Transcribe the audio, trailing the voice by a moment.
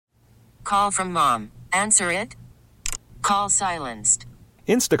Call from mom. Answer it. Call silenced.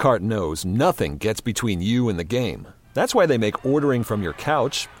 Instacart knows nothing gets between you and the game. That's why they make ordering from your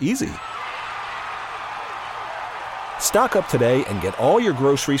couch easy. Stock up today and get all your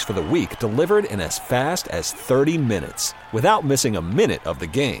groceries for the week delivered in as fast as 30 minutes without missing a minute of the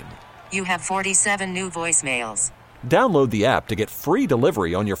game. You have 47 new voicemails. Download the app to get free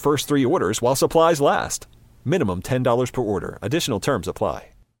delivery on your first 3 orders while supplies last. Minimum $10 per order. Additional terms apply.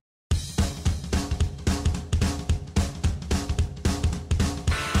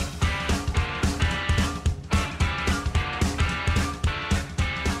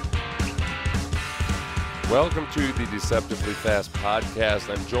 Welcome to the Deceptively Fast podcast.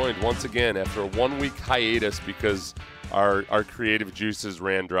 I'm joined once again after a 1-week hiatus because our creative juices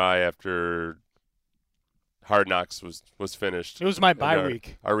ran dry after Hard Knocks was finished. It was my bye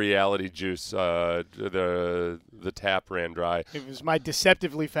week. Our reality juice, the tap ran dry. It was my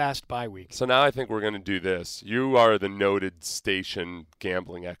Deceptively Fast bye week. So now I think we're going to do this. You are the noted station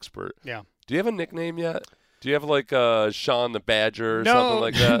gambling expert. Yeah. Do you have a nickname yet? Do you have like Sean the Badger or something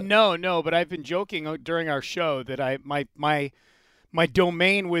like that? No, but I've been joking during our show that my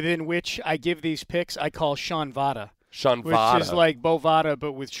domain within which I give these picks I call Sean Vada. Sean Vada. Which is like Bovada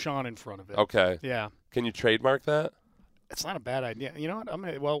but with Sean in front of it. Okay. Yeah. Can you trademark that? It's not a bad idea. You know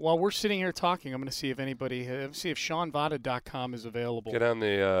what? While we're sitting here talking, I'm going to see if SeanVada.com is available. Get on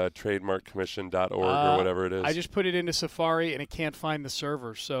the trademarkcommission.org or whatever it is. I just put it into Safari and it can't find the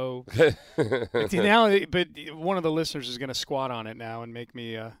server. So now, but one of the listeners is going to squat on it now and make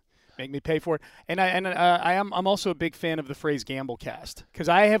me pay for it. And I'm also a big fan of the phrase Gamblecast because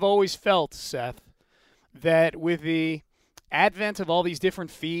I have always felt, Seth, that with the advent of all these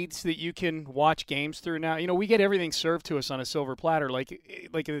different feeds that you can watch games through now, we get everything served to us on a silver platter, like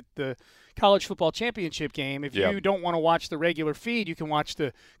the college football championship game. If you don't want to watch the regular feed, you can watch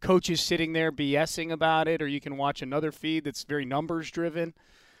the coaches sitting there BSing about it, or you can watch another feed that's very numbers driven.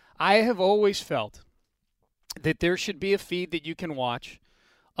 I have always felt that there should be a feed that you can watch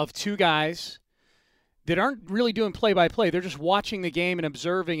of two guys that aren't really doing play-by-play. They're just watching the game and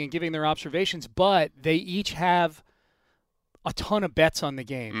observing and giving their observations, but they each have a ton of bets on the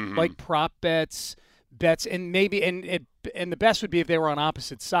game, like prop bets, and maybe and the best would be if they were on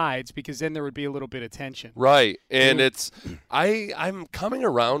opposite sides because then there would be a little bit of tension. Right, and I'm coming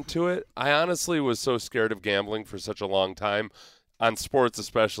around to it. I honestly was so scared of gambling for such a long time, on sports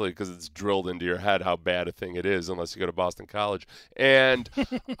especially because it's drilled into your head how bad a thing it is unless you go to Boston College. And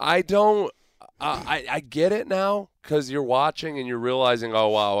I don't. I get it now because you're watching and you're realizing, oh,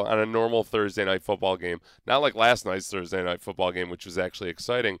 wow, on a normal Thursday night football game, not like last night's Thursday night football game, which was actually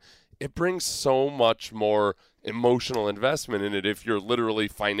exciting, it brings so much more emotional investment in it if you're literally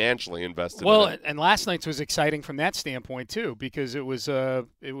financially invested in it. Well, and last night's was exciting from that standpoint, too, because it was a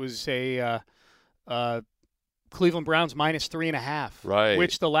Cleveland Browns minus 3.5, right?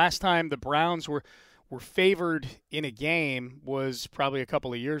 Which the last time the Browns were favored in a game was probably a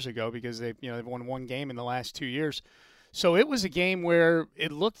couple of years ago because they've won one game in the last 2 years. So it was a game where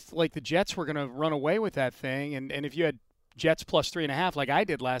it looked like the Jets were going to run away with that thing. And if you had Jets plus 3.5 like I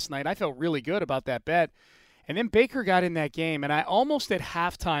did last night, I felt really good about that bet. And then Baker got in that game, and I almost at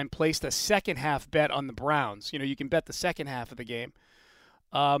halftime placed a second half bet on the Browns. You can bet the second half of the game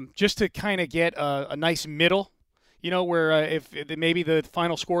just to kind of get a nice middle. Where if maybe the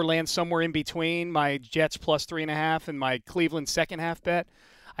final score lands somewhere in between my Jets plus 3.5 and my Cleveland second half bet.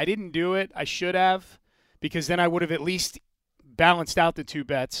 I didn't do it. I should have, because then I would have at least balanced out the two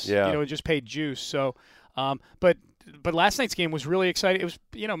bets. Yeah. And just paid juice. So, but last night's game was really exciting. It was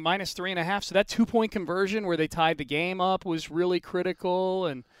minus 3.5. So that 2-point conversion where they tied the game up was really critical.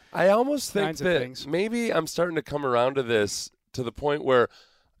 And I almost think that maybe I'm starting to come around to this to the point where.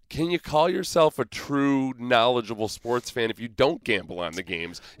 Can you call yourself a true knowledgeable sports fan if you don't gamble on the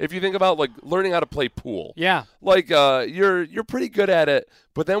games? If you think about like learning how to play pool, like you're pretty good at it,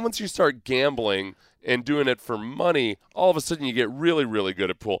 but then once you start gambling and doing it for money, all of a sudden you get really, really good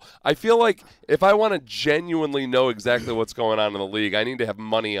at pool. I feel like if I want to genuinely know exactly what's going on in the league, I need to have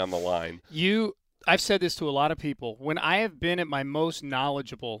money on the line. I've said this to a lot of people. When I have been at my most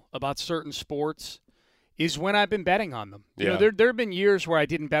knowledgeable about certain sports is when I've been betting on them. There have been years where I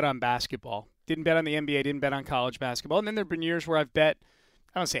didn't bet on basketball, didn't bet on the NBA, didn't bet on college basketball, and then there have been years where I've bet,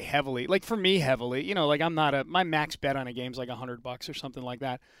 I don't say heavily, like for me heavily, like my max bet on a game's like $100 or something like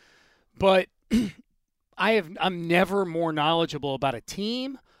that. But I'm never more knowledgeable about a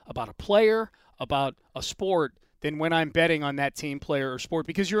team, about a player, about a sport than when I'm betting on that team, player, or sport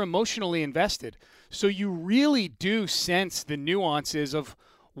because you're emotionally invested. So you really do sense the nuances of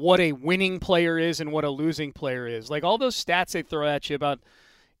what a winning player is and what a losing player is. Like all those stats they throw at you about,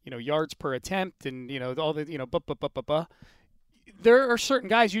 yards per attempt and all the there are certain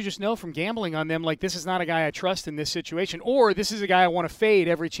guys you just know from gambling on them, like, this is not a guy I trust in this situation, or this is a guy I want to fade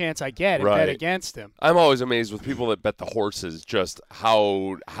every chance I get and bet against him. I'm always amazed with people that bet the horses, just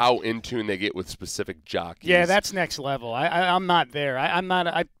how in tune they get with specific jockeys. Yeah, that's next level. I'm not there.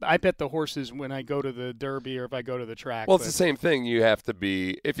 I bet the horses when I go to the Derby or if I go to the track. Well, it's the same thing. You have to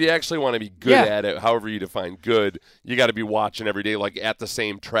be, if you actually want to be good at it, however you define good, you got to be watching every day, like at the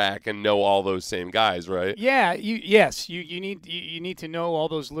same track, and know all those same guys, right? Yeah. You need to know all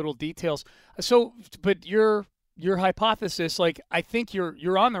those little details. So, but your hypothesis, like, I think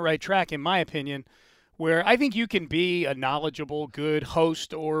you're on the right track, in my opinion, where I think you can be a knowledgeable, good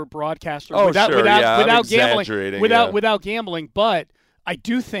host or broadcaster without gambling. But I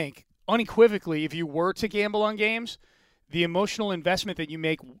do think, unequivocally, if you were to gamble on games, the emotional investment that you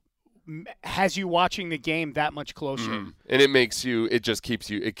make has you watching the game that much closer. And it keeps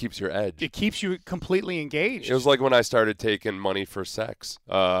your edge. It keeps you completely engaged. It was like when I started taking money for sex.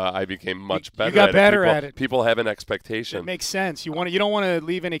 I became much better. You got better at it. People have an expectation. It makes sense. You don't want to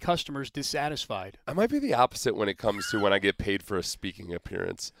leave any customers dissatisfied. I might be the opposite when it comes to when I get paid for a speaking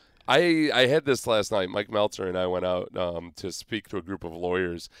appearance. I had this last night. Mike Meltzer and I went out to speak to a group of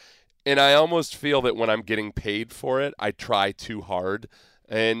lawyers, and I almost feel that when I'm getting paid for it, I try too hard.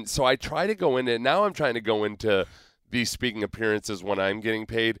 And so I try to go into – now I'm trying to go into these speaking appearances when I'm getting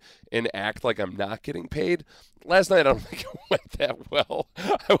paid and act like I'm not getting paid. Last night, I don't think it went that well.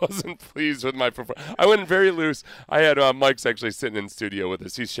 I wasn't pleased with my performance. I went very loose. I had Mike's actually sitting in studio with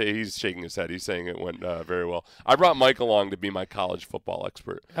us. He's shaking his head. He's saying it went very well. I brought Mike along to be my college football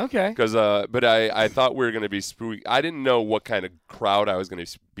expert. Okay. But I thought we were going to be – I didn't know what kind of crowd I was going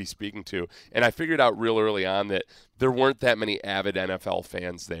to be speaking to, and I figured out real early on that there weren't that many avid NFL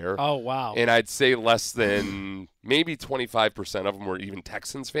fans there. Oh, wow. And I'd say less than maybe 25% of them were even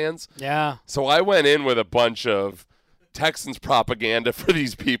Texans fans. Yeah. So I went in with a bunch of Texans propaganda for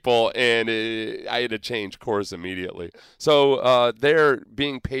these people, and I had to change course immediately. So they're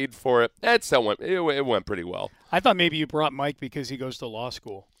being paid for it. It went pretty well. I thought maybe you brought Mike because he goes to law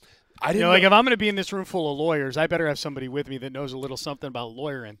school. I didn't like if I'm going to be in this room full of lawyers, I better have somebody with me that knows a little something about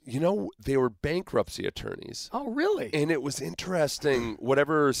lawyering. They were bankruptcy attorneys. Oh, really? And it was interesting,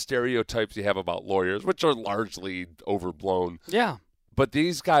 whatever stereotypes you have about lawyers, which are largely overblown. Yeah. But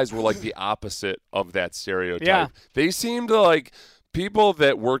these guys were like the opposite of that stereotype. Yeah. They seemed like people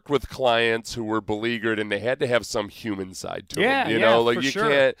that worked with clients who were beleaguered, and they had to have some human side to them. For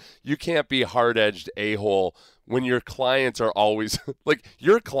sure. You can't be hard-edged a-hole when your clients are always like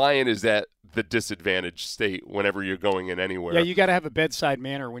your client is at the disadvantaged state whenever you're going in anywhere. Yeah, you got to have a bedside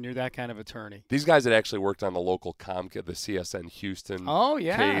manner when you're that kind of attorney. These guys had actually worked on the local Comcast, the CSN Houston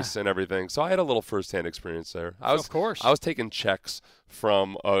case and everything. So I had a little firsthand experience there. Of course. I was taking checks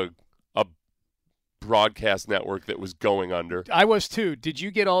from a broadcast network that was going under. I was too. Did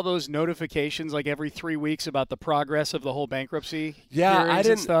you get all those notifications like every 3 weeks about the progress of the whole bankruptcy? Yeah, I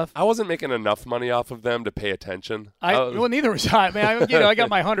didn't. Stuff? I wasn't making enough money off of them to pay attention. Well, neither was I. Man, I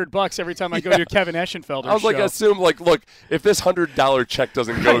got my $100 every time I go to Kevin Eschenfelder's I was like, show. assume look, if this $100 check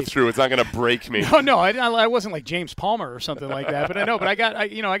doesn't go through, it's not going to break me. No, I wasn't like James Palmer or something like that. But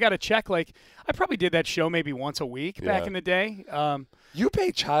I got a check. Like I probably did that show maybe once a week back in the day. You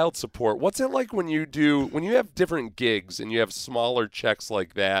pay child support. What's it like when you have different gigs and you have smaller checks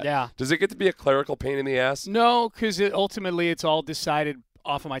like that? Yeah. Does it get to be a clerical pain in the ass? No, because ultimately it's all decided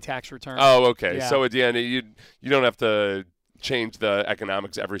off of my tax return. Oh, okay. Yeah. So at the end, you don't have to change the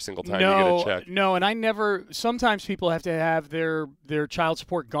economics every single time you get a check. No, and sometimes people have to have their child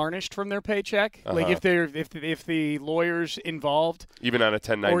support garnished from their paycheck. Like if the lawyer's involved. Even on a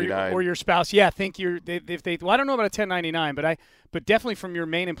 1099. Or your spouse. Yeah, I don't know about a 1099, but definitely from your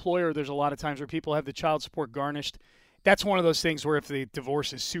main employer, there's a lot of times where people have the child support garnished. That's one of those things where if the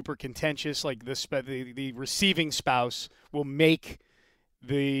divorce is super contentious, like the receiving spouse will make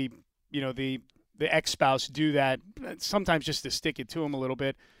the ex-spouse do that sometimes just to stick it to him a little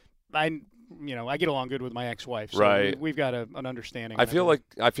bit. I get along good with my ex-wife, so right. We've got an understanding. I feel like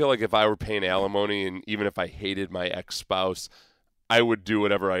if I were paying alimony, and even if I hated my ex-spouse, I would do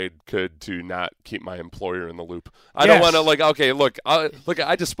whatever I could to not keep my employer in the loop. I don't want to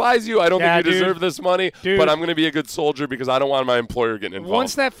I despise you. I don't think you deserve this money, but I'm going to be a good soldier because I don't want my employer getting involved.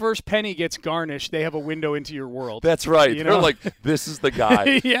 Once that first penny gets garnished, they have a window into your world. That's right. They're like, this is the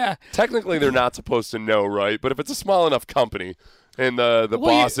guy. Yeah. Technically, they're not supposed to know, right? But if it's a small enough company, and the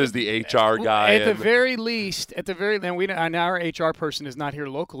boss is the HR guy. At the very least, and our HR person is not here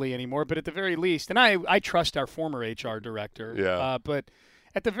locally anymore, but at the very least, and I trust our former HR director. Yeah. But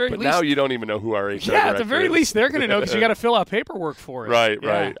at the very But least. now you don't even know who our HR Yeah, at the director very is. least they're going to know because you got to fill out paperwork for it. Right, Yeah.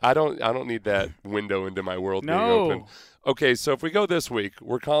 right. I don't need that window into my world being No. open. Okay, so if we go this week,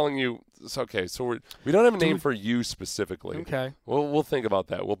 we're calling you. Okay, so we don't have a name for you specifically. Okay. We'll think about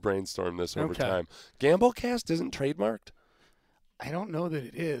that. We'll brainstorm this over Okay. time. Gamblecast isn't trademarked. I don't know that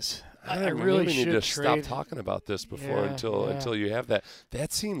it is. I Maybe really we should need to trade. stop talking about this before Yeah, until you have that.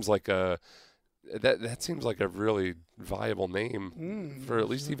 That seems like a seems like a really viable name for at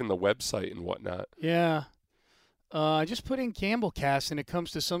least even the website and whatnot. Yeah. I just put in Gamblecast, and it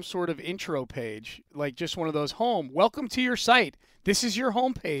comes to some sort of intro page, like just one of those welcome to your site. This is your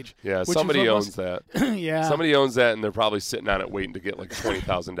homepage. Yeah, which is somebody what owns most- that. Yeah. Somebody owns that, and they're probably sitting on it waiting to get like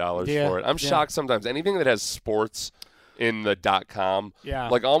 $20,000 Yeah, for it. I'm yeah. shocked sometimes. Anything that has sports in the .com, Yeah.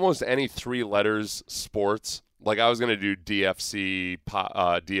 like almost any 3 letters sports. Like I was going to do DFC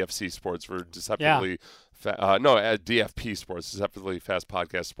Sports for Deceptively DFP Sports, Deceptively Fast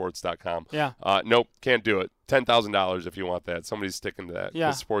Podcast Sports.com. Yeah. Nope, can't do it. $10,000 if you want that. Somebody's sticking to that. Yeah.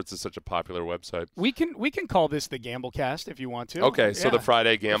 Because sports is such a popular website. We can call this the Gamblecast if you want to. Okay, so Yeah. the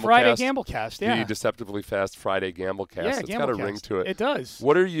Friday Gamblecast. The Friday Gamblecast, yeah. The Deceptively Fast Friday Gamblecast. Yeah, It's got a ring Gamblecast. to it. It does.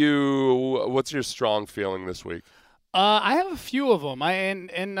 What's your strong feeling this week? I have a few of them.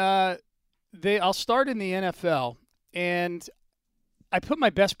 I'll start in the NFL, and I put my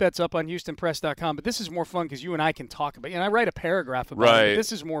best bets up on HoustonPress.com, but this is more fun because you and I can talk about it. And I write a paragraph about it. Right. But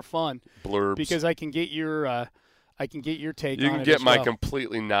this is more fun Blurbs. because I can get your take You on can it get as my well.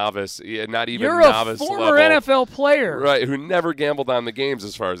 completely novice, not even You're novice a former level. NFL player. Right, who never gambled on the games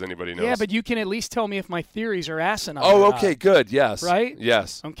as far as anybody knows. Yeah, but you can at least tell me if my theories are asinine. Oh, or okay, not. good. Yes. Right?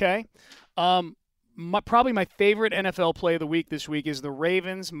 Yes. Okay. Probably my favorite NFL play of the week this week is the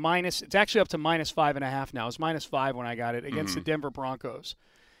Ravens minus. It's actually up to -5.5 now. It's -5 when I got it against the Denver Broncos.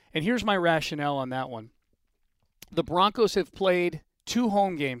 And here's my rationale on that one. The Broncos have played 2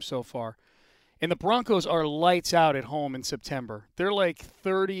 home games so far, and the Broncos are lights out at home in September. They're like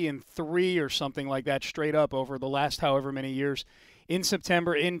 30-3 or something like that straight up over the last however many years in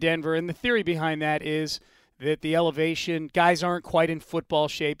September in Denver. And the theory behind that is that the elevation, guys aren't quite in football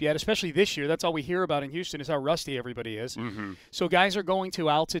shape yet, especially this year. That's all we hear about in Houston is how rusty everybody is. Mm-hmm. So guys are going to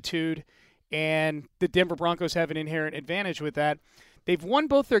altitude, and the Denver Broncos have an inherent advantage with that. They've won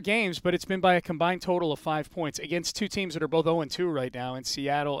both their games, but it's been by a combined total of 5 points against 2 teams that are both 0-2 right now in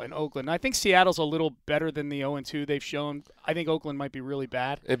Seattle and Oakland. And I think Seattle's a little better than the 0-2 they've shown. I think Oakland might be really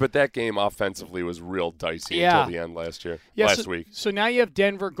bad. But that game offensively was real dicey Yeah. until the end last Yeah, week. So now you have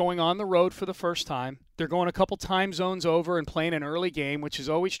Denver going on the road for the first time. They're going a couple time zones over and playing an early game, which is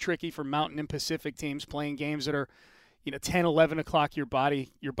always tricky for Mountain and Pacific teams playing games that are, 10, 11 o'clock your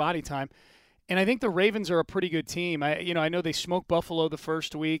body time. And I think the Ravens are a pretty good team. I know they smoked Buffalo the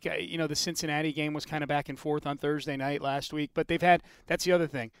first week. The Cincinnati game was kind of back and forth on Thursday night last week. But that's the other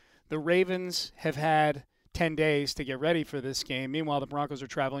thing. The Ravens have had 10 days to get ready for this game. Meanwhile, the Broncos are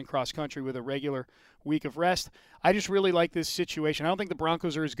traveling cross-country with a regular week of rest. I just really like this situation. I don't think the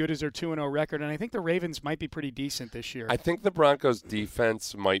Broncos are as good as their 2-0 record, and I think the Ravens might be pretty decent this year. I think the Broncos'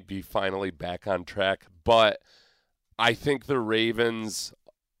 defense might be finally back on track, but I think the Ravens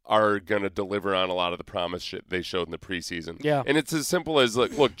are going to deliver on a lot of the promise shit they showed in the preseason. Yeah. And it's as simple as,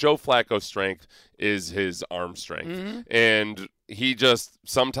 look, Joe Flacco's strength is his arm strength. Mm-hmm. And he just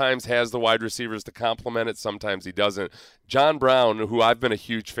sometimes has the wide receivers to complement it, sometimes he doesn't. John Brown, who I've been a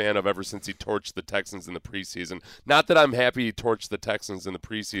huge fan of ever since he torched the Texans in the preseason. Not that I'm happy he torched the Texans in the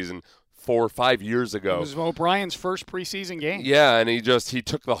preseason 4 or 5 years ago. It was O'Brien's first preseason game. Yeah, and he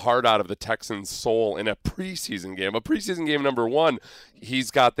took the heart out of the Texans' soul in a preseason game. A preseason game number 1,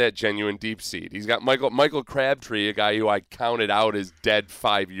 he's got that genuine deep seed. He's got Michael Crabtree, a guy who I counted out as dead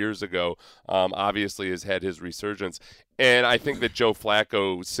 5 years ago, obviously has had his resurgence. And I think that Joe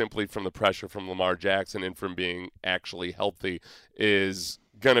Flacco, simply from the pressure from Lamar Jackson and from being actually healthy, is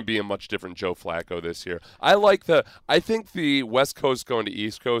going to be a much different Joe Flacco this year. I think the West Coast going to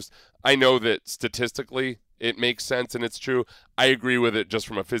East Coast, I know that statistically it makes sense and it's true. I agree with it just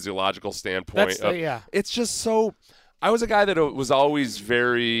from a physiological standpoint. It's just so – I was a guy that was always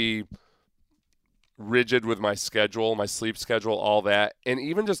very rigid with my schedule, my sleep schedule, all that. And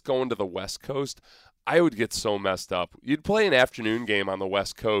even just going to the West Coast, I would get so messed up. You'd play an afternoon game on the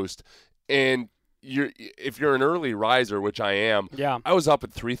West Coast, and if you're an early riser, which I am, I was up at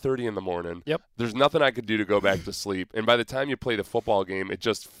 3:30 in the morning. Yep. There's nothing I could do to go back to sleep. And by the time you play the football game, it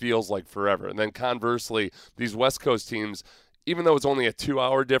just feels like forever. And then conversely, these West Coast teams, even though it's only a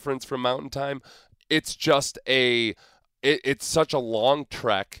 2-hour difference from Mountain Time, it's just it's such a long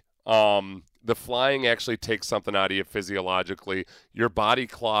trek. The flying actually takes something out of you physiologically. Your body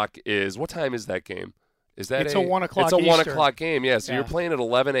clock is – what time is that game? Is that it's a 1 o'clock It's a 1 Eastern. o'clock game, yeah. So Yeah. you're playing at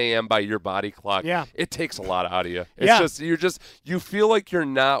 11 a.m. by your body clock. Yeah. It takes a lot out of you. It's you feel like you're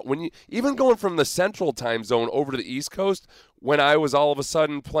not, even going from the central time zone over to the East Coast, when I was all of a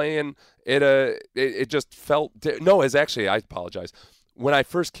sudden playing, it just felt, no, it's actually, I apologize. When I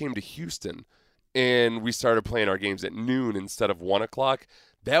first came to Houston and we started playing our games at noon instead of 1 o'clock,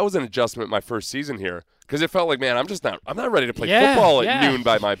 that was an adjustment my first season here. Because it felt like, man, I'm not ready to play football at noon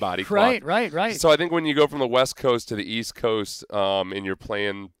by my body clock. Right. So I think when you go from the West Coast to the East Coast, and you're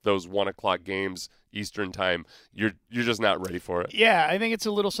playing those 1 o'clock games Eastern time, you're just not ready for it. Yeah, I think it's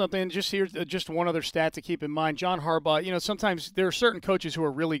a little something. Just one other stat to keep in mind. John Harbaugh, sometimes there are certain coaches who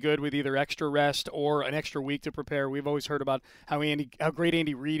are really good with either extra rest or an extra week to prepare. We've always heard about how great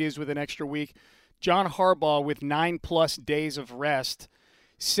Andy Reid is with an extra week. John Harbaugh with 9+ days of rest.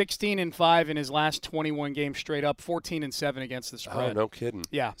 16-5 in his last 21 games straight up, 14-7 against the spread. Oh, no kidding.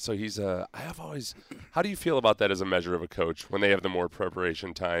 Yeah. So he's how do you feel about that as a measure of a coach when they have the more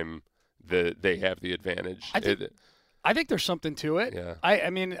preparation time, they have the advantage? I think there's something to it. Yeah. I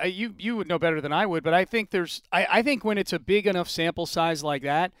mean, you would know better than I would, but I think I think when it's a big enough sample size like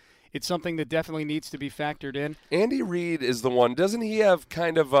that, it's something that definitely needs to be factored in. Andy Reid is the one. Doesn't he have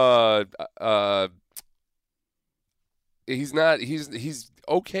kind of he's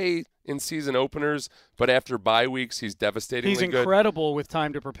okay in season openers, but after bye weeks, he's devastatingly good. He's incredible with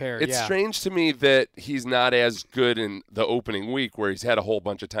time to prepare. It's strange to me that he's not as good in the opening week where he's had a whole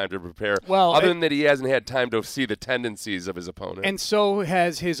bunch of time to prepare. Well, other than that, he hasn't had time to see the tendencies of his opponent. And so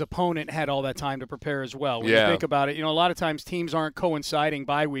has his opponent had all that time to prepare as well. When you think about it, a lot of times teams aren't coinciding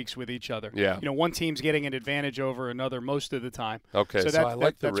bye weeks with each other. Yeah. One team's getting an advantage over another most of the time. Okay, so I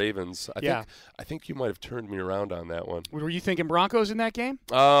like the Ravens. I think you might have turned me around on that one. Were you thinking Broncos in that game?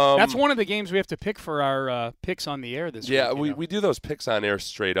 That's one of the games we have to pick for our picks on the air this week. Yeah, we do those picks on air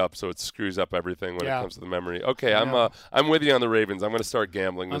straight up, so it screws up everything when it comes to the memory. Okay, I'm with you on the Ravens. I'm going to start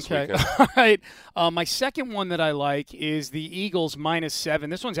gambling this weekend. All right. My second one that I like is the Eagles -7.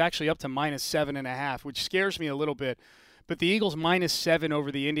 This one's actually up to -7.5, which scares me a little bit. But the Eagles -7 over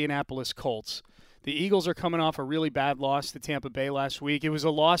the Indianapolis Colts. The Eagles are coming off a really bad loss to Tampa Bay last week. It was a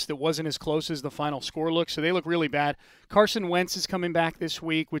loss that wasn't as close as the final score looked, so they look really bad. Carson Wentz is coming back this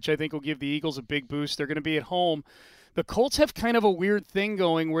week, which I think will give the Eagles a big boost. They're going to be at home. The Colts have kind of a weird thing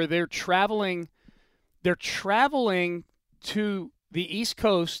going where they're traveling to the East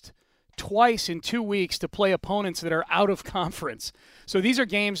Coast twice in 2 weeks to play opponents that are out of conference. So these are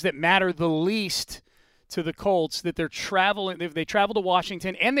games that matter the least to the Colts, that they're traveling. They traveled to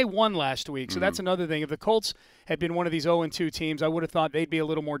Washington, and they won last week. So that's another thing. If the Colts had been one of these 0-2 teams, I would have thought they'd be a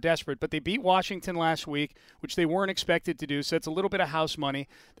little more desperate. But they beat Washington last week, which they weren't expected to do. So it's a little bit of house money.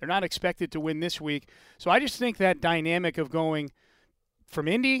 They're not expected to win this week. So I just think that dynamic of going from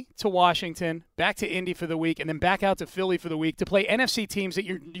Indy to Washington, back to Indy for the week, and then back out to Philly for the week to play NFC teams that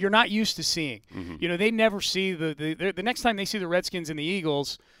you're not used to seeing. Mm-hmm. They never see the next time they see the Redskins and the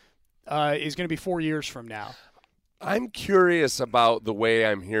Eagles is going to be 4 years from now. I'm curious about the way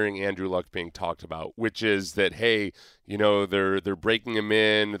I'm hearing Andrew Luck being talked about, which is that, hey, they're breaking him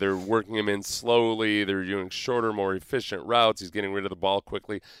in, they're working him in slowly, they're doing shorter, more efficient routes, he's getting rid of the ball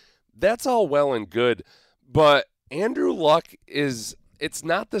quickly. That's all well and good, but Andrew Luck it's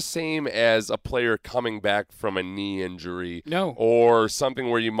not the same as a player coming back from a knee injury or something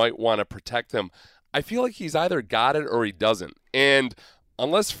where you might want to protect him. I feel like he's either got it or he doesn't. And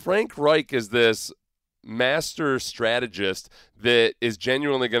unless Frank Reich is this master strategist that is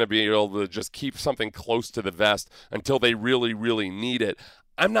genuinely going to be able to just keep something close to the vest until they really, really need it,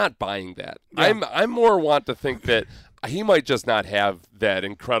 I'm not buying that. Yeah. I'm more want to think that he might just not have that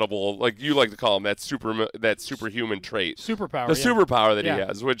incredible, like you like to call him, that superhuman trait. Superpower. The superpower that he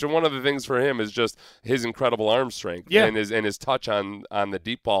has, which one of the things for him is just his incredible arm strength and his touch on the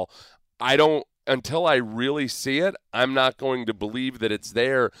deep ball. Until I really see it, I'm not going to believe that it's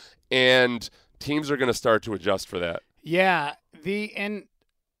there, and teams are going to start to adjust for that. Yeah, the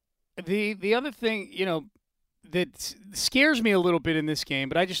other thing, that scares me a little bit in this game,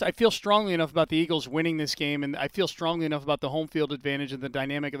 but I feel strongly enough about the Eagles winning this game, and I feel strongly enough about the home field advantage and the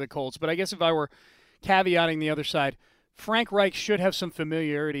dynamic of the Colts. But I guess if I were caveating the other side, Frank Reich should have some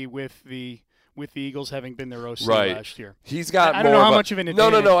familiarity with the Eagles having been their OC last year. He's got I don't know how much of an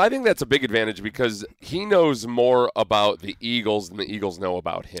advantage. No. I think that's a big advantage because he knows more about the Eagles than the Eagles know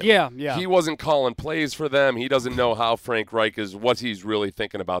about him. Yeah. He wasn't calling plays for them. He doesn't know how Frank Reich is, what he's really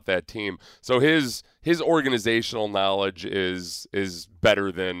thinking about that team. So his organizational knowledge is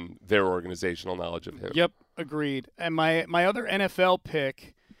better than their organizational knowledge of him. Yep, agreed. And my other NFL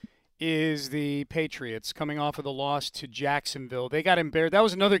pick is the Patriots coming off of the loss to Jacksonville. They got embarrassed. That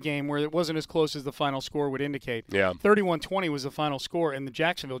was another game where it wasn't as close as the final score would indicate. Yeah. 31-20 was the final score, and the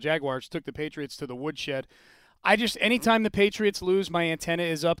Jacksonville Jaguars took the Patriots to the woodshed. Anytime the Patriots lose, my antenna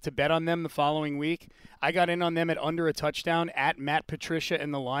is up to bet on them the following week. I got in on them at under a touchdown at Matt Patricia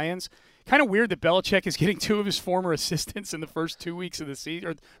and the Lions. Kind of weird that Belichick is getting 2 of his former assistants in the first 2 weeks of the season,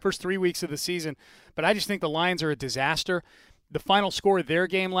 or first 3 weeks of the season. But I just think the Lions are a disaster. The final score of their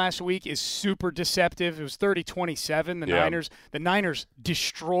game last week is super deceptive. It was 30-27. The Niners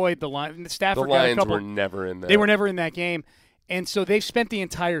destroyed the Lions. Stafford the Lions got a couple. Were never in that. They were never in that game. And so they've spent the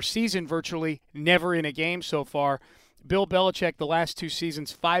entire season virtually never in a game so far. Bill Belichick, the last 2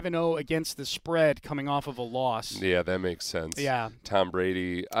 seasons, 5-0 against the spread coming off of a loss. Yeah, that makes sense. Yeah. Tom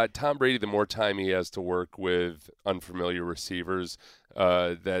Brady, the more time he has to work with unfamiliar receivers,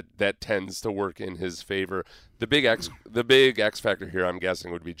 that tends to work in his favor. The big X factor here, I'm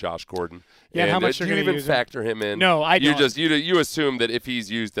guessing, would be Josh Gordon. Yeah, and how much do you're you going to even use factor him in? No, I don't. You assume that if he's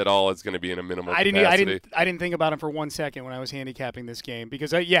used at all, it's going to be in a minimal capacity. I didn't think about him for 1 second when I was handicapping this game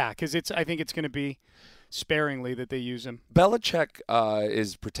because I think it's going to be sparingly that they use him. Belichick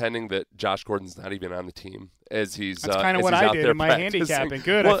is pretending that Josh Gordon's not even on the team as he's. That's kind of what I did in my handicapping.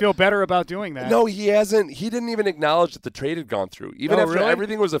 Good, well, I feel better about doing that. No, he hasn't. He didn't even acknowledge that the trade had gone through. Even after really?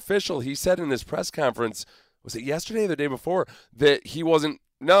 everything was official, he said in his press conference, was it yesterday or the day before, that he wasn't.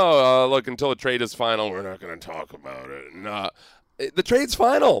 No, look, until the trade is final, we're not going to talk about it. No. The trade's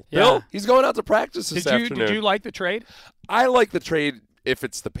final, Yeah. Bill. He's going out to practice this afternoon. Did you like the trade? I like the trade if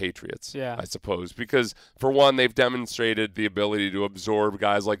it's the Patriots, Yeah. I suppose. Because, for one, they've demonstrated the ability to absorb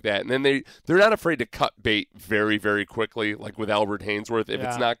guys like that. And then they're not afraid to cut bait very, very quickly, like with Albert Haynesworth, if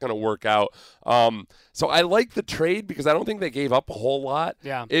it's not going to work out. So I like the trade because I don't think they gave up a whole lot.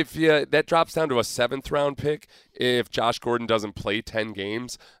 Yeah. If that drops down to a 7th-round pick, if Josh Gordon doesn't play 10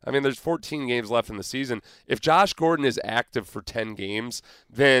 games. I mean, there's 14 games left in the season. If Josh Gordon is active for 10 games,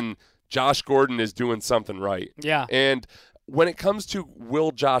 then Josh Gordon is doing something right. Yeah. And when it comes to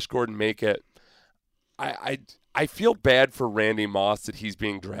will Josh Gordon make it, I feel bad for Randy Moss that he's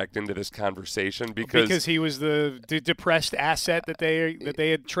being dragged into this conversation because he was the depressed asset that they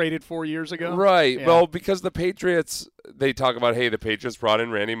had traded 4 years ago. Right. Yeah. Well, because the Patriots, they talk about, hey, the Patriots brought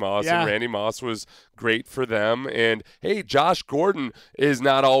in Randy Moss, Yeah. and Randy Moss was great for them. And hey, Josh Gordon is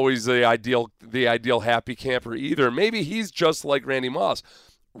not always the ideal happy camper either. Maybe he's just like Randy Moss.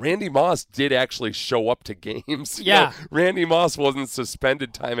 Randy Moss did actually show up to games. Yeah. Randy Moss wasn't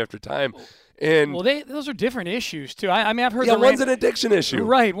suspended time after time. And Well, those are different issues too. I mean, I've heard one's an addiction issue.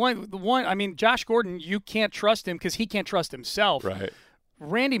 Right. One. I mean, Josh Gordon, you can't trust him because he can't trust himself. Right.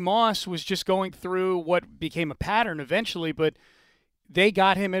 Randy Moss was just going through what became a pattern eventually, but they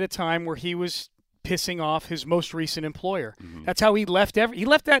got him at a time where he was pissing off his most recent employer. Mm-hmm. That's how he left. He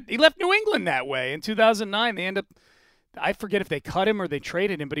left New England that way in 2009. They end up. I forget if they cut him or they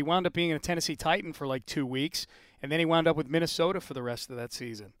traded him, but he wound up being a Tennessee Titan for like 2 weeks, and then he wound up with Minnesota for the rest of that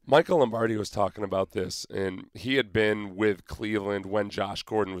season. Michael Lombardi was talking about this, and he had been with Cleveland when Josh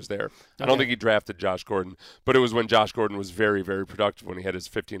Gordon was there. I don't think he drafted Josh Gordon, but it was when Josh Gordon was very, very productive when he had his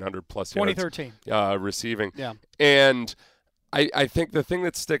 1,500-plus yards 2013. Receiving. Yeah. And I think the thing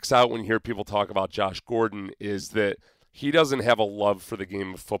that sticks out when you hear people talk about Josh Gordon is that he doesn't have a love for the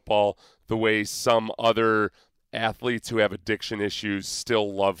game of football the way some other athletes who have addiction issues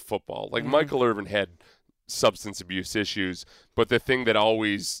still love football. Like Michael Irvin had substance abuse issues, but the thing that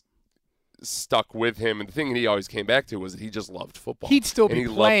always stuck with him and the thing that he always came back to was that he just loved football. He'd still and be he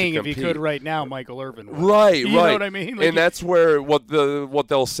loved to playing if he compete. could right now, Michael Irvin would. Right, You know what I mean? Like and that's where what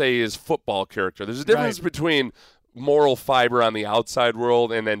they'll say is football character. There's a difference between moral fiber on the outside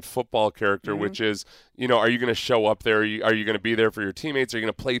world and then football character, which is, are you going to show up there? Are you going to be there for your teammates? Are you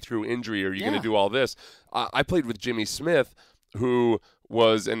going to play through injury? Are you going to do all this? I played with Jimmy Smith, who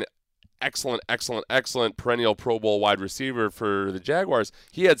was an excellent perennial Pro Bowl wide receiver for the Jaguars.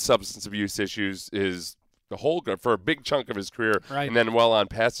 He had substance abuse issues for a big chunk of his career, and then well on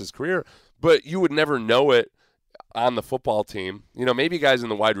past his career. But you would never know it on the football team. Maybe guys in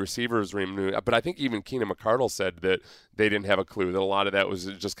the wide receivers room knew, but I think even Keenan McCardle said that they didn't have a clue, that a lot of that was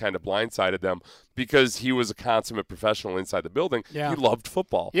just kind of blindsided them because he was a consummate professional inside the building. Yeah. He loved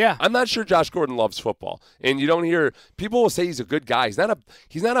football. Yeah. I'm not sure Josh Gordon loves football. And you don't hear people will say he's a good guy. He's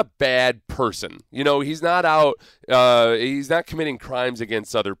not a bad person. He's not out he's not committing crimes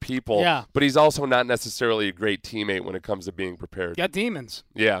against other people. Yeah. But he's also not necessarily a great teammate when it comes to being prepared. Got demons.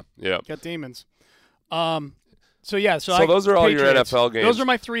 Yeah. Got demons. So So those are all your Patriots. NFL games. Those are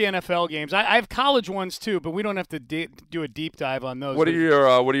my 3 NFL games. I have college ones too, but we don't have to do a deep dive on those. What are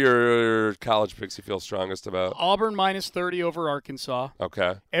your college picks you feel strongest about? Auburn -30 over Arkansas.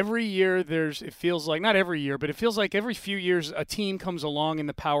 Okay. Every year it feels like, not every year, but it feels like every few years a team comes along in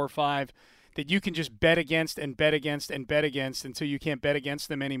the Power 5 that you can just bet against and bet against and bet against until you can't bet against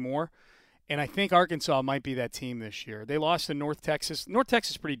them anymore. And I think Arkansas might be that team this year. They lost to North Texas. North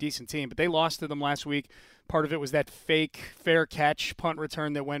Texas is a pretty decent team, but they lost to them last week. Part of it was that fake fair catch punt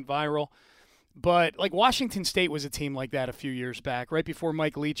return that went viral. But like Washington State was a team like that a few years back, right before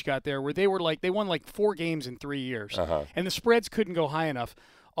Mike Leach got there, where they won like 4 games in 3 years. And the spreads couldn't go high enough.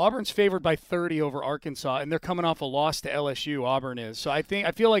 Auburn's favored by 30 over Arkansas, and they're coming off a loss to LSU. Auburn is. So I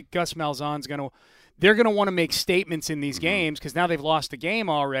feel like Gus Malzahn's they're going to want to make statements in these games because now they've lost a game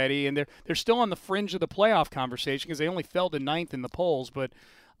already, and they're still on the fringe of the playoff conversation because they only fell to 9th in the polls. But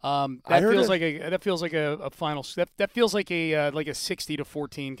that feels like a final step. That feels like a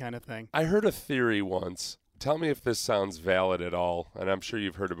 60-14 kind of thing. I heard a theory once. Tell me if this sounds valid at all, and I'm sure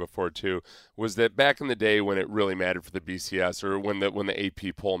you've heard it before too, was that back in the day when it really mattered for the BCS or when the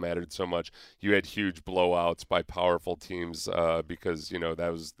AP poll mattered so much, you had huge blowouts by powerful teams because,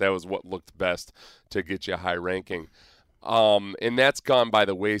 that was what looked best to get you a high ranking. And that's gone by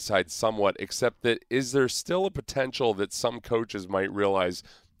the wayside somewhat, except that is there still a potential that some coaches might realize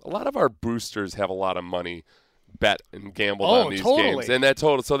a lot of our boosters have a lot of money bet and gambled on these games, and that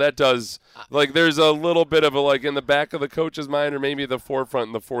does there's a little bit of a in the back of the coach's mind or maybe the forefront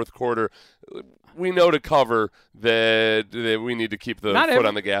in the fourth quarter, we know to cover that we need to keep the foot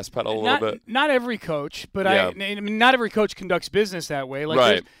on the gas pedal a little bit. Not every coach, but I mean not every coach conducts business that way.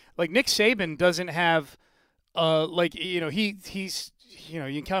 Right. Like Nick Saban doesn't have he's you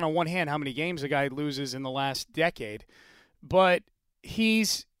can count on one hand how many games a guy loses in the last decade, but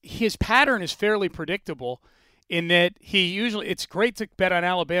his pattern is fairly predictable. In that it's great to bet on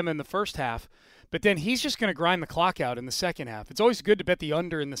Alabama in the first half, but then he's just going to grind the clock out in the second half. It's always good to bet the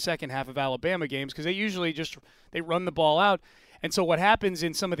under in the second half of Alabama games because they usually they run the ball out. And so what happens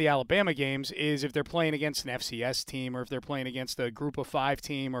in some of the Alabama games is if they're playing against an FCS team or if they're playing against a Group of 5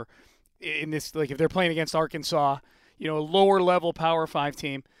 team or in this if they're playing against Arkansas, a lower level Power 5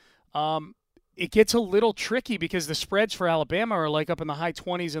 team, it gets a little tricky because the spreads for Alabama are up in the high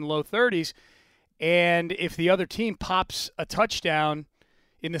 20s and low 30s. And if the other team pops a touchdown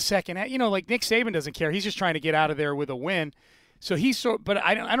in the second half, Nick Saban doesn't care. He's just trying to get out of there with a win. So but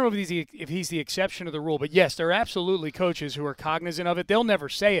I don't know if he's the exception to the rule. But yes, there are absolutely coaches who are cognizant of it. They'll never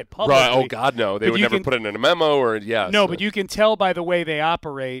say it publicly. Right? Oh God, no. They would never put it in a memo or yes. No, but you can tell by the way they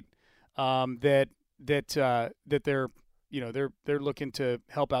operate that they're they're looking to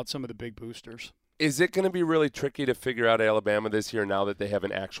help out some of the big boosters. Is it going to be really tricky to figure out Alabama this year now that they have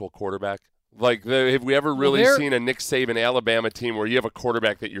an actual quarterback? Have we ever really seen a Nick Saban Alabama team where you have a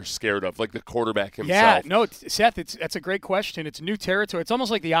quarterback that you're scared of, like the quarterback himself? Yeah, no, Seth, that's a great question. It's new territory. It's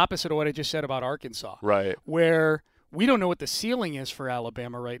almost like the opposite of what I just said about Arkansas. Right. Where we don't know what the ceiling is for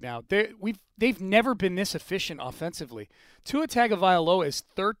Alabama right now. They've never been this efficient offensively. Tua Tagovailoa is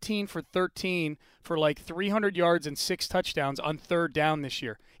 13 for 13 for 300 yards and 6 touchdowns on third down this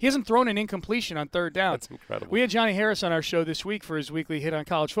year. He hasn't thrown an incompletion on third down. That's incredible. We had Johnny Harris on our show this week for his weekly hit on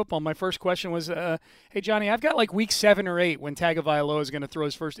college football. My first question was, hey, Johnny, I've got week 7 or 8 when Tagovailoa is going to throw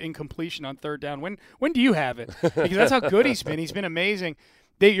his first incompletion on third down. When do you have it? Because that's how good he's been. He's been amazing.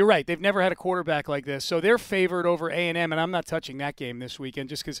 You're right. They've never had a quarterback like this. So they're favored over A&M, and I'm not touching that game this weekend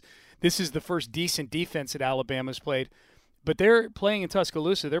just because this is the first decent defense that Alabama's played. But they're playing in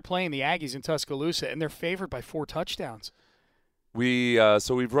Tuscaloosa. They're playing the Aggies in Tuscaloosa, and they're favored by 4 touchdowns. We've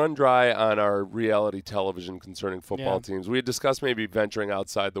run dry on our reality television concerning football teams. We had discussed maybe venturing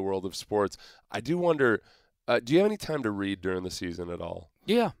outside the world of sports. I do wonder, do you have any time to read during the season at all?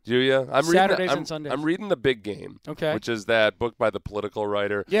 Yeah. Do you? Saturdays and Sundays. I'm reading The Big Game, which is that book by the political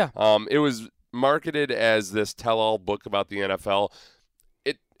writer. Yeah. It was marketed as this tell-all book about the NFL.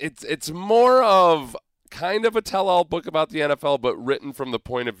 It's more of kind of a tell-all book about the NFL, but written from the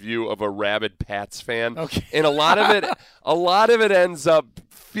point of view of a rabid Pats fan. Okay. And a lot of it ends up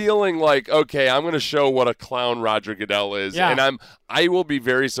feeling like, okay, I'm going to show what a clown Roger Goodell is. Yeah. And I will be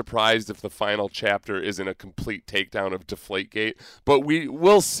very surprised if the final chapter isn't a complete takedown of Deflategate. But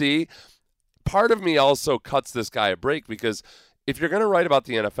we'll see. Part of me also cuts this guy a break because if you're going to write about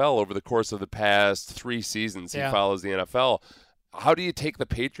the NFL over the course of the past 3 seasons he follows the NFL, how do you take the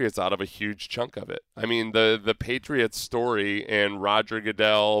Patriots out of a huge chunk of it? I mean, the Patriots story and Roger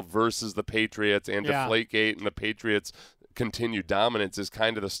Goodell versus the Patriots and Deflategate and the Patriots continued dominance is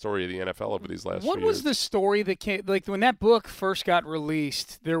kind of the story of the NFL over these last few years. What was the story that came, like when that book first got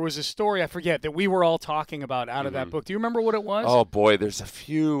released, there was a story, I forget, that we were all talking about out of that book. Do you remember what it was? Oh, boy, there's a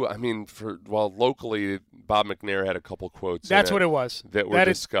few. I mean, locally, Bob McNair had a couple quotes. That's what it was. That were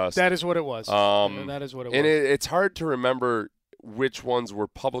discussed. That is what it was. That is what it was. And it's hard to remember which ones were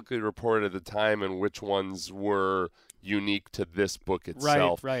publicly reported at the time and which ones were unique to this book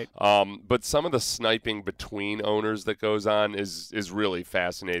itself. Right. But some of the sniping between owners that goes on is really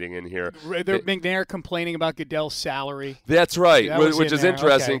fascinating in here. McNair complaining about Goodell's salary. That's right, which is there.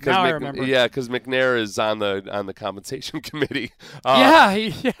 interesting because Okay. McNair is on the compensation committee.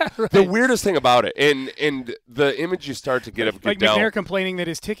 Right. The weirdest thing about it, and the image you start to get of Goodell, like McNair complaining that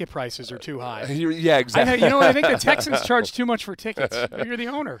his ticket prices are too high. Yeah, exactly. I think the Texans charge too much for tickets. You're the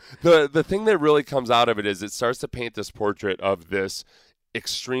owner. The thing that really comes out of it is it starts to paint this portrait of this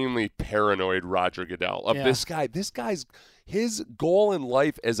extremely paranoid Roger Goodell, of this guy. This guy's his goal in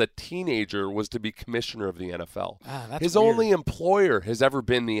life as a teenager was to be commissioner of the NFL. His weird. only employer has ever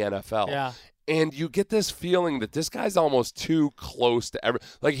been the NFL. Yeah. And you get this feeling that this guy's almost too close to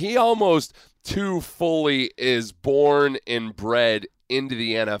he almost too fully is born and bred into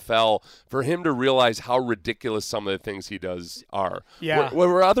the NFL for him to realize how ridiculous some of the things he does are. Yeah.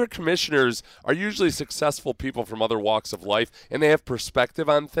 Where other commissioners are usually successful people from other walks of life and they have perspective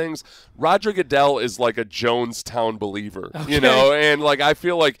on things, Roger Goodell is like a Jonestown believer, and I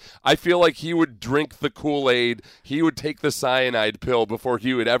feel like he would drink the Kool-Aid, he would take the cyanide pill before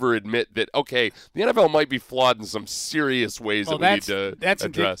he would ever admit that, okay, the NFL might be flawed in some serious ways that we need to address.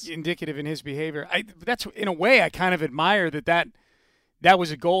 That's indicative in his behavior. That's in a way I kind of admire that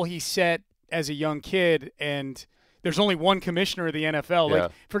was a goal he set as a young kid, and there's only one commissioner of the NFL.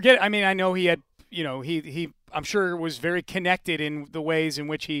 Yeah. I know he had, he I'm sure was very connected in the ways in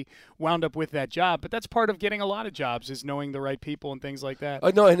which he wound up with that job, but that's part of getting a lot of jobs is knowing the right people and things like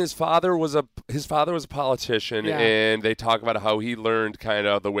that. No, and his father was a politician, and they talk about how he learned kind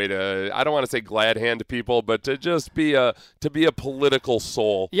of the way to, I don't want to say glad hand to people, but to just be a political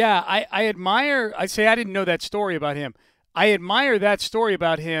soul. Yeah, I admire. I didn't know that story about him. I admire that story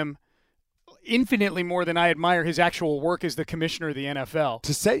about him infinitely more than I admire his actual work as the commissioner of the NFL.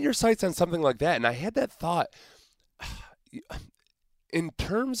 To set your sights on something like that, and I had that thought, in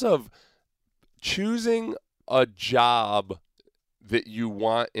terms of choosing a job that you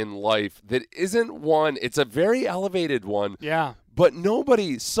want in life that isn't one, it's a very elevated one. Yeah. But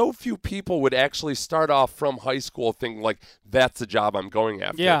so few people would actually start off from high school thinking like, that's the job I'm going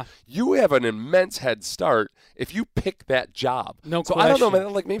after. Yeah. You have an immense head start if you pick that job. No question. I don't know,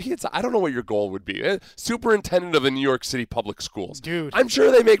 man, maybe I don't know what your goal would be. Superintendent of the New York City Public Schools. Dude. I'm sure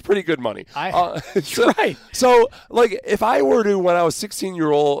they make pretty good money. Right. So, if I were to, when I was 16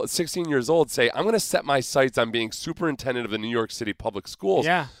 years old, say, I'm going to set my sights on being superintendent of the New York City Public Schools.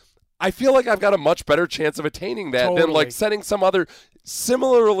 Yeah. I feel like I've got a much better chance of attaining that than setting some other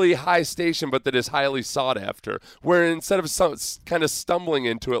similarly high station but that is highly sought after, where instead of kind of stumbling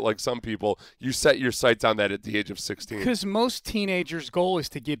into it like some people, you set your sights on that at the age of 16. Because most teenagers' goal is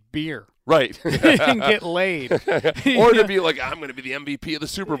to get beer. Right. And get laid. Or to be like, I'm going to be the MVP of the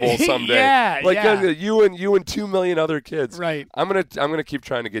Super Bowl someday. You and 2 million other kids. Right. I'm gonna keep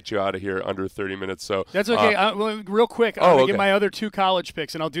trying to get you out of here under 30 minutes. So that's okay. Real quick, I'm going to get my other two college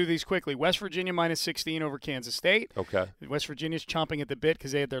picks, and I'll do these quickly. West Virginia -16 over Kansas State. Okay. West Virginia's chomping at the bit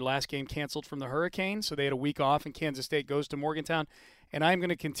because they had their last game canceled from the hurricane, so they had a week off, and Kansas State goes to Morgantown. And I'm going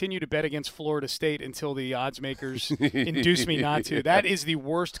to continue to bet against Florida State until the odds makers induce me not to. That is the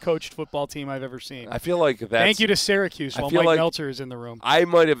worst coached football team I've ever seen. I feel like that's... Thank you to Syracuse while Mike Meltzer is in the room. I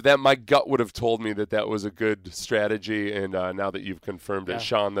might have that. My gut would have told me that was a good strategy, and now that you've confirmed it,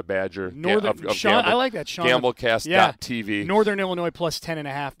 Sean the Badger. I like that. Sean Gamblecast.tv. Northern Illinois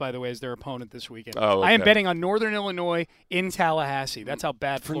 +10.5, by the way, is their opponent this weekend. Oh, okay. I am betting on Northern Illinois in Tallahassee. That's how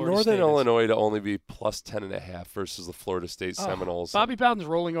bad Florida State is. For Northern Illinois to only be +10.5 versus the Florida State Seminoles. Bobby Bowden's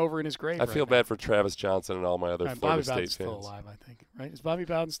rolling over in his grave. I feel bad for Travis Johnson and all my other Florida State fans. Bobby Bowden's still alive, I think. Right? Is Bobby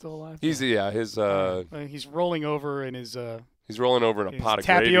Bowden still alive? He's rolling over in his. He's rolling over in a pot of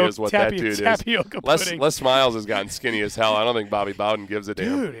gravy is what that dude is. Les Miles has gotten skinny as hell. I don't think Bobby Bowden gives a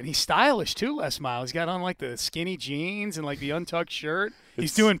damn. Dude, and he's stylish too, Les Miles. He's got on like the skinny jeans and like the untucked shirt.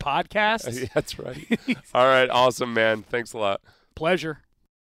 He's doing podcasts. That's right. All right, awesome, man. Thanks a lot. Pleasure.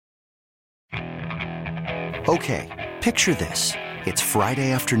 Okay, picture this. It's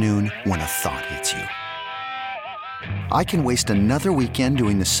Friday afternoon when a thought hits you. I can waste another weekend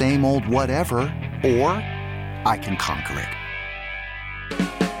doing the same old whatever, or I can conquer it.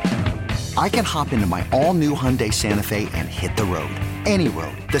 I can hop into my all-new Hyundai Santa Fe and hit the road. Any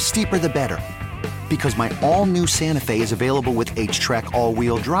road. The steeper, the better. Because my all-new Santa Fe is available with H-Track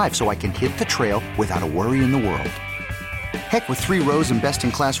all-wheel drive, so I can hit the trail without a worry in the world. Heck, with 3 rows and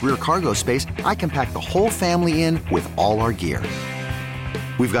best-in-class rear cargo space, I can pack the whole family in with all our gear.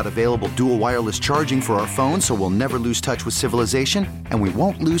 We've got available dual wireless charging for our phones, so we'll never lose touch with civilization, and we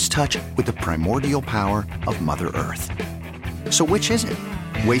won't lose touch with the primordial power of Mother Earth. So which is it?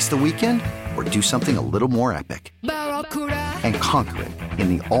 Waste the weekend or do something a little more epic? And conquer it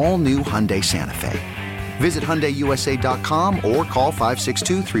in the all-new Hyundai Santa Fe. Visit HyundaiUSA.com or call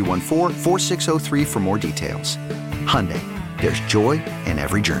 562-314-4603 for more details. Hyundai, there's joy in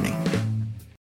every journey.